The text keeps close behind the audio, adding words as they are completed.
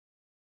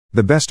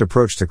The best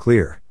approach to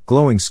clear,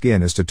 glowing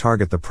skin is to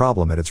target the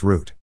problem at its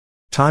root.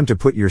 Time to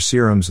put your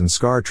serums and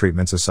scar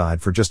treatments aside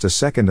for just a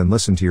second and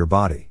listen to your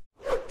body.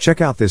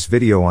 Check out this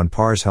video on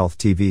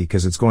parshealthhtv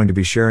because it's going to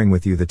be sharing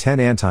with you the 10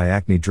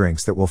 anti-acne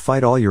drinks that will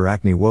fight all your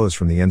acne woes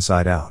from the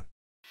inside out.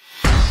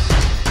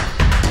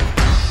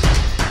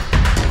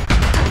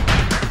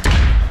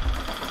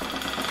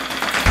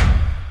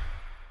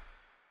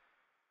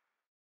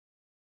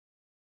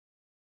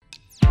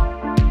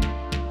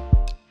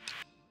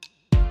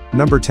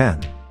 Number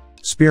 10.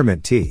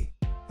 Spearmint tea.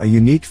 A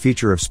unique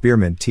feature of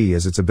spearmint tea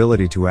is its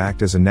ability to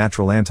act as a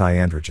natural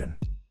anti-androgen.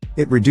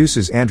 It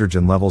reduces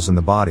androgen levels in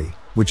the body,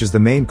 which is the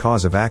main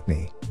cause of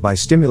acne, by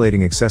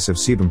stimulating excessive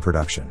sebum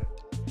production.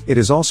 It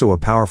is also a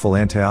powerful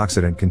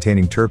antioxidant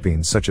containing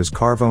terpenes such as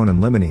carvone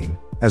and limonene,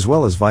 as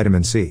well as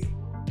vitamin C.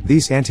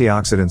 These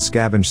antioxidants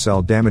scavenge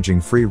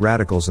cell-damaging free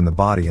radicals in the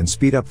body and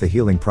speed up the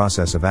healing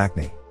process of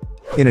acne.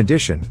 In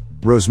addition,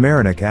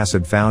 rosmarinic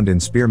acid found in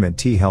spearmint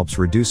tea helps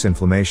reduce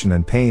inflammation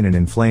and pain in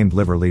inflamed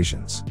liver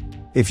lesions.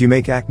 If you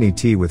make acne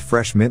tea with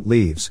fresh mint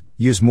leaves,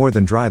 use more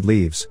than dried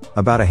leaves,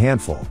 about a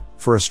handful,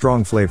 for a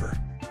strong flavor.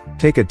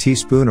 Take a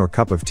teaspoon or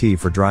cup of tea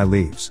for dry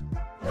leaves.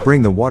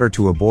 Bring the water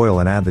to a boil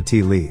and add the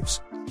tea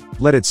leaves.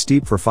 Let it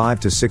steep for 5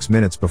 to 6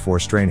 minutes before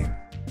straining.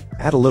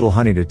 Add a little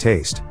honey to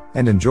taste,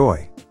 and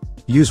enjoy.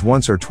 Use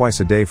once or twice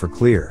a day for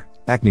clear,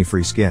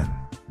 acne-free skin.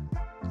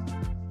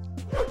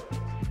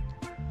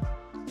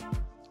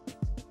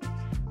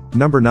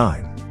 Number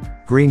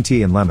 9. Green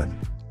tea and lemon.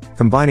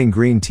 Combining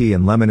green tea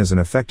and lemon is an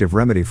effective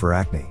remedy for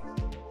acne.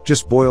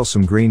 Just boil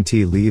some green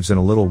tea leaves in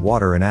a little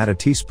water and add a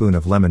teaspoon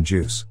of lemon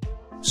juice.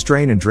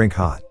 Strain and drink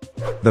hot.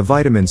 The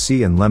vitamin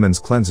C in lemons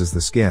cleanses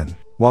the skin,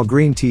 while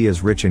green tea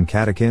is rich in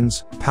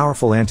catechins,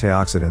 powerful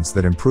antioxidants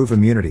that improve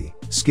immunity,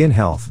 skin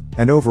health,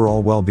 and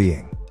overall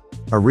well-being.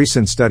 A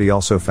recent study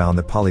also found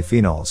that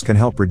polyphenols can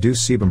help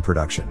reduce sebum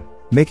production,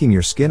 making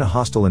your skin a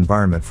hostile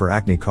environment for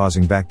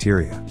acne-causing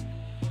bacteria.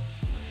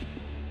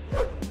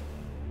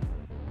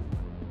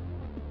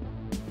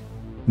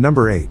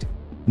 Number 8.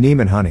 Neem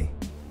and honey.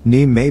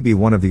 Neem may be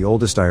one of the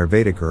oldest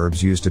Ayurvedic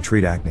herbs used to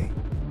treat acne.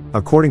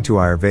 According to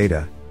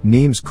Ayurveda,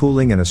 neem's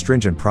cooling and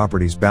astringent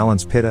properties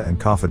balance pitta and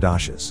kapha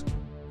doshas.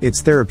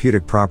 Its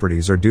therapeutic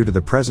properties are due to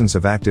the presence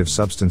of active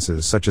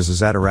substances such as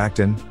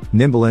azadirachtin,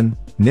 nimbalin,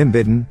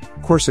 nimbidin,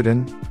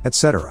 quercetin,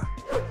 etc.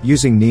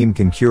 Using neem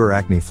can cure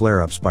acne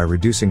flare-ups by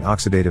reducing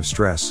oxidative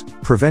stress,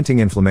 preventing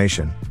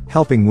inflammation,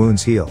 helping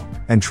wounds heal,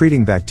 and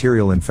treating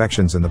bacterial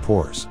infections in the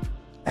pores.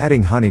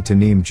 Adding honey to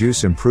neem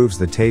juice improves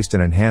the taste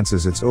and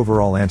enhances its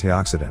overall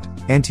antioxidant,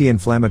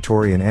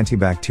 anti-inflammatory and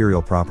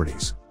antibacterial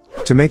properties.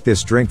 To make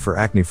this drink for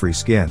acne-free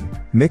skin,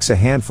 mix a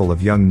handful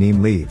of young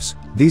neem leaves.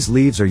 These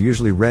leaves are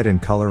usually red in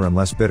color and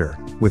less bitter,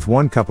 with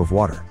 1 cup of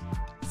water.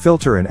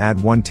 Filter and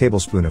add 1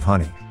 tablespoon of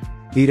honey.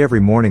 Eat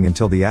every morning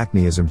until the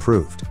acne is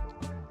improved.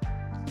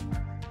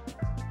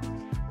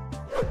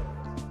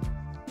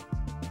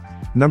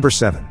 Number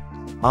 7.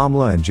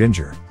 Amla and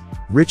ginger.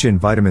 Rich in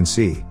vitamin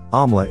C,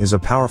 amla is a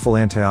powerful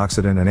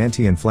antioxidant and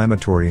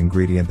anti-inflammatory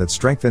ingredient that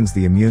strengthens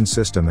the immune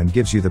system and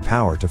gives you the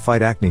power to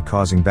fight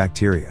acne-causing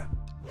bacteria.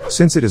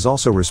 Since it is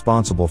also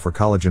responsible for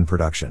collagen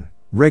production,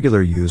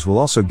 regular use will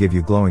also give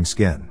you glowing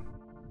skin.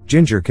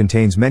 Ginger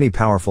contains many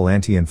powerful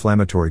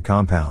anti-inflammatory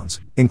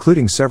compounds,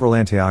 including several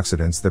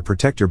antioxidants that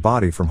protect your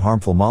body from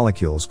harmful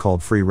molecules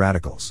called free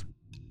radicals.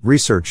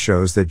 Research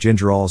shows that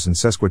gingerols and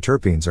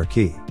sesquiterpenes are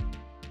key.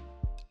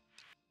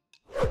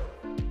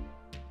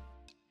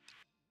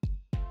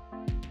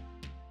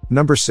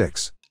 Number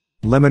 6.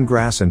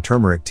 Lemongrass and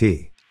turmeric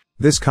tea.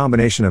 This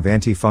combination of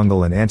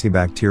antifungal and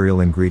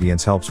antibacterial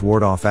ingredients helps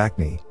ward off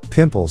acne,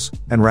 pimples,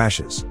 and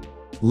rashes.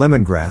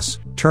 Lemongrass,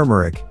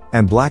 turmeric,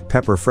 and black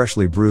pepper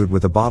freshly brewed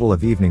with a bottle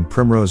of evening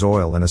primrose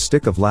oil and a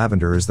stick of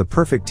lavender is the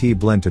perfect tea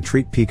blend to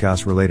treat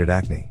PCOS-related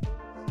acne.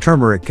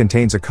 Turmeric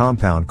contains a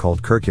compound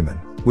called curcumin,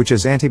 which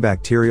has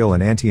antibacterial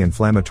and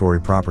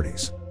anti-inflammatory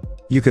properties.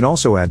 You can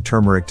also add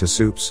turmeric to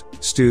soups,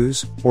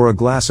 stews, or a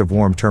glass of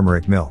warm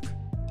turmeric milk.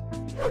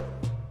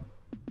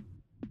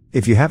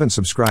 If you haven't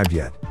subscribed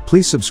yet,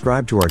 please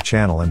subscribe to our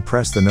channel and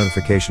press the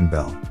notification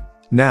bell.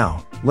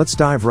 Now, let's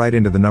dive right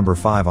into the number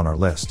 5 on our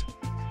list.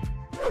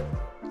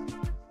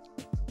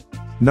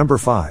 Number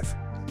 5.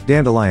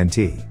 Dandelion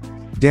tea.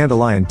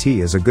 Dandelion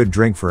tea is a good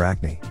drink for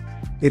acne.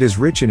 It is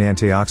rich in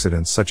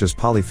antioxidants such as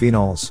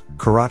polyphenols,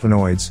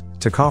 carotenoids,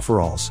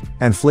 tocopherols,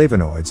 and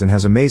flavonoids and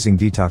has amazing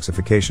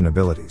detoxification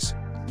abilities.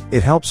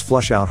 It helps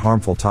flush out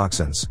harmful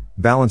toxins,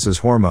 balances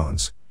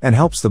hormones, and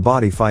helps the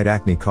body fight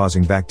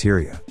acne-causing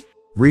bacteria.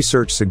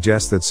 Research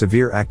suggests that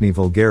severe acne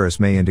vulgaris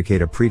may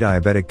indicate a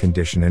prediabetic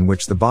condition in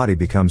which the body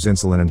becomes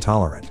insulin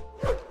intolerant.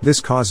 This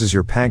causes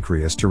your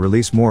pancreas to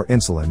release more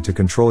insulin to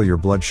control your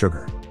blood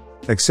sugar.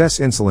 Excess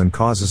insulin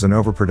causes an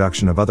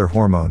overproduction of other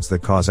hormones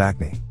that cause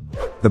acne.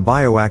 The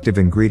bioactive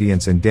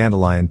ingredients in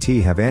dandelion tea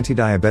have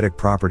anti-diabetic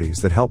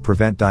properties that help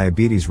prevent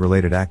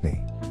diabetes-related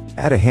acne.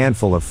 Add a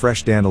handful of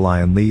fresh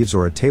dandelion leaves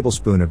or a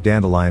tablespoon of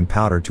dandelion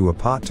powder to a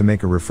pot to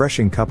make a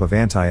refreshing cup of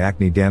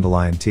anti-acne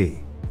dandelion tea.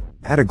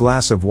 Add a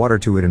glass of water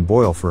to it and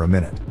boil for a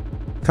minute.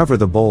 Cover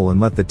the bowl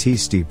and let the tea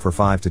steep for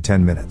 5 to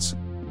 10 minutes.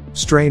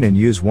 Strain and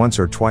use once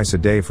or twice a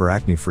day for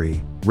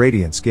acne-free,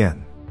 radiant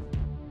skin.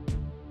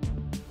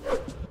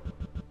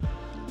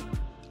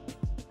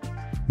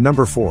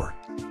 Number 4.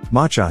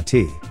 Matcha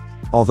tea.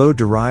 Although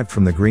derived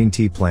from the green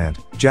tea plant,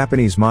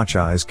 Japanese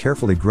matcha is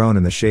carefully grown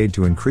in the shade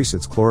to increase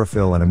its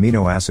chlorophyll and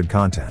amino acid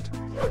content.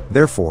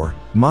 Therefore,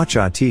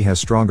 matcha tea has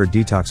stronger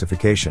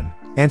detoxification,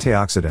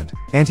 antioxidant,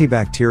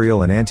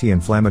 antibacterial and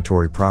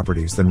anti-inflammatory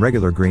properties than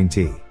regular green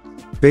tea.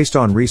 Based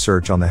on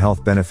research on the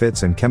health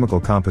benefits and chemical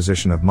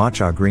composition of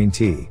matcha green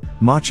tea,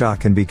 matcha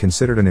can be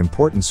considered an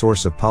important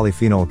source of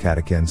polyphenol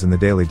catechins in the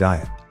daily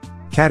diet.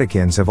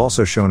 Catechins have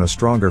also shown a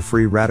stronger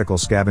free radical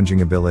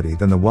scavenging ability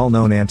than the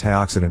well-known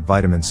antioxidant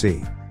vitamin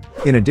C.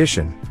 In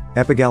addition,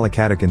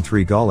 epigallocatechin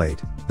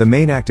 3-gallate, the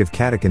main active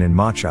catechin in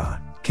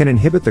matcha, can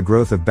inhibit the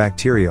growth of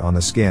bacteria on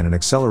the skin and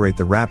accelerate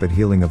the rapid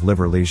healing of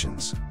liver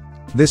lesions.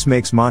 This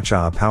makes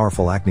matcha a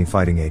powerful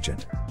acne-fighting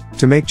agent.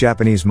 To make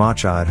Japanese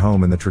matcha at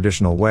home in the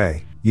traditional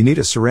way, you need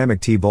a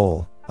ceramic tea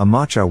bowl, a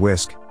matcha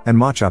whisk, and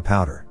matcha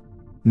powder.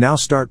 Now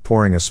start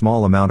pouring a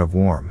small amount of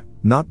warm,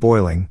 not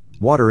boiling,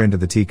 water into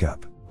the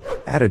teacup.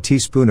 Add a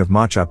teaspoon of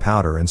matcha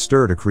powder and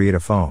stir to create a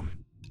foam.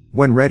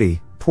 When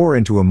ready, pour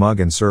into a mug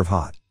and serve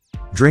hot.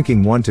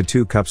 Drinking 1 to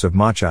 2 cups of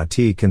matcha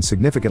tea can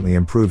significantly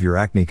improve your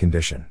acne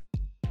condition.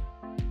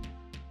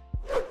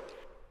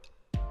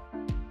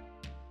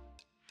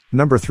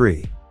 Number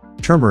 3.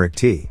 Turmeric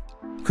tea.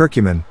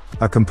 Curcumin,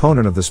 a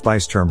component of the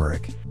spice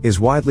turmeric, is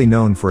widely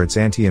known for its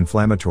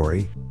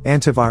anti-inflammatory,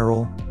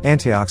 antiviral,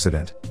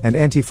 antioxidant, and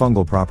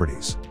antifungal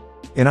properties.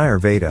 In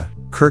Ayurveda,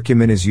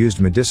 curcumin is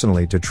used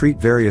medicinally to treat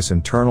various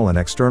internal and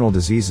external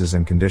diseases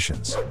and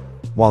conditions.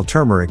 While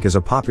turmeric is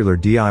a popular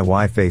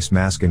DIY face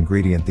mask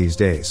ingredient these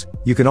days,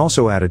 you can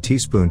also add a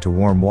teaspoon to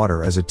warm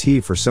water as a tea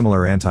for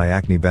similar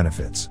anti-acne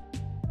benefits.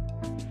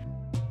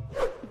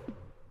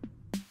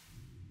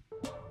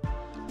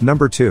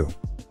 Number 2.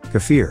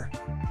 Kefir.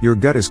 Your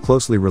gut is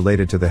closely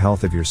related to the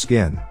health of your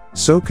skin,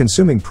 so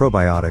consuming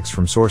probiotics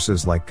from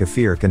sources like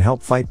kefir can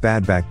help fight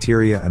bad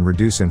bacteria and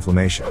reduce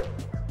inflammation.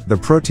 The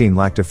protein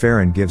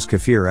lactoferrin gives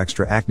kefir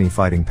extra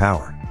acne-fighting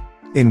power.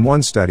 In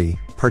one study,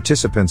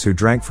 participants who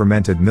drank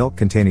fermented milk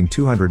containing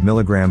 200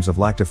 mg of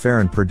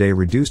lactoferrin per day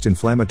reduced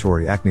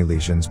inflammatory acne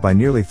lesions by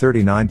nearly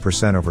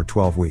 39% over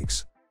 12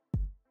 weeks.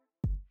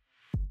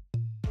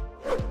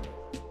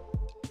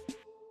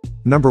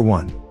 Number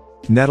 1.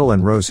 Nettle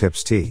and rose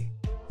hips tea.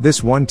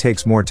 This one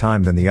takes more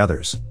time than the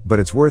others, but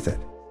it's worth it.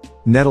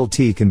 Nettle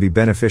tea can be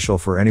beneficial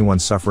for anyone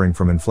suffering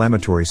from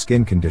inflammatory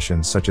skin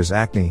conditions such as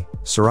acne,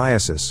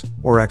 psoriasis,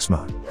 or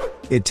eczema.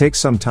 It takes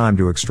some time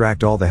to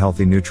extract all the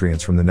healthy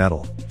nutrients from the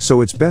nettle, so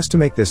it's best to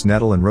make this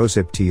nettle and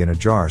rosehip tea in a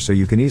jar so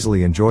you can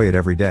easily enjoy it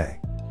every day.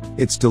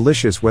 It's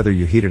delicious whether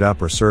you heat it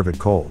up or serve it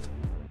cold.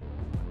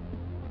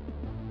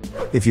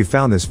 If you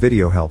found this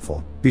video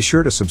helpful, be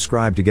sure to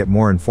subscribe to get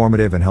more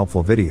informative and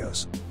helpful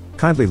videos.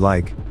 Kindly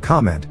like,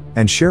 comment,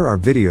 and share our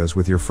videos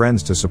with your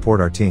friends to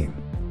support our team.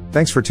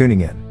 Thanks for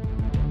tuning in.